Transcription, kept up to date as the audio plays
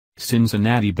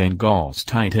Cincinnati Bengals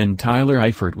tight end Tyler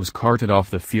Eifert was carted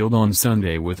off the field on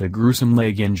Sunday with a gruesome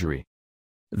leg injury.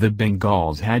 The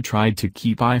Bengals had tried to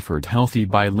keep Eifert healthy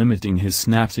by limiting his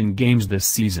snaps in games this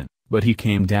season, but he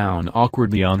came down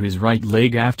awkwardly on his right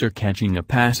leg after catching a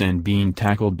pass and being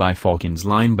tackled by Falcons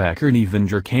linebacker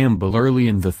Evander Campbell early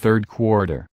in the third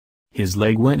quarter. His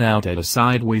leg went out at a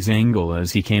sideways angle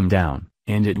as he came down,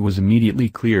 and it was immediately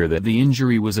clear that the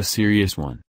injury was a serious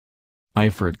one.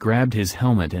 Eifert grabbed his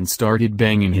helmet and started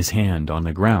banging his hand on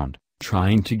the ground,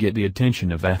 trying to get the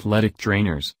attention of athletic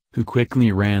trainers, who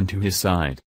quickly ran to his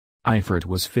side. Eifert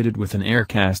was fitted with an air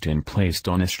cast and placed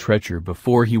on a stretcher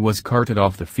before he was carted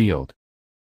off the field.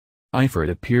 Eifert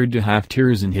appeared to have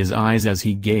tears in his eyes as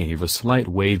he gave a slight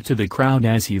wave to the crowd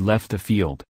as he left the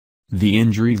field. The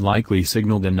injury likely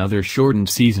signaled another shortened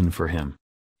season for him.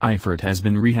 Eifert has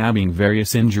been rehabbing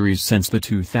various injuries since the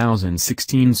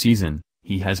 2016 season.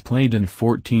 He has played in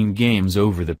 14 games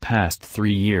over the past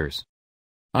 3 years.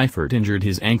 Eifert injured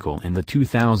his ankle in the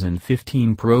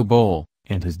 2015 Pro Bowl,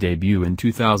 and his debut in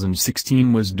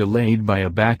 2016 was delayed by a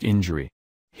back injury.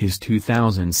 His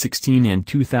 2016 and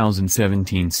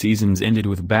 2017 seasons ended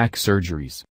with back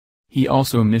surgeries. He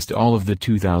also missed all of the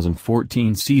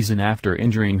 2014 season after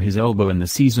injuring his elbow in the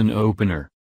season opener.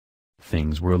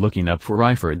 Things were looking up for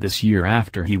Eifert this year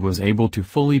after he was able to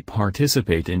fully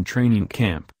participate in training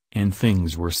camp, and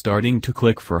things were starting to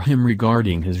click for him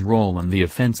regarding his role in the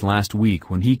offense last week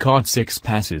when he caught 6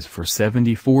 passes for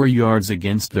 74 yards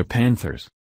against the Panthers.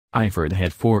 Eifert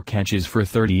had 4 catches for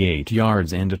 38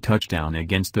 yards and a touchdown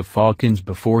against the Falcons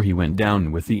before he went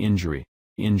down with the injury.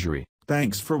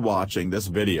 Thanks for watching this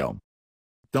video.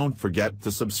 Don't forget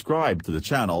to subscribe to the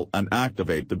channel and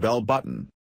activate the bell button.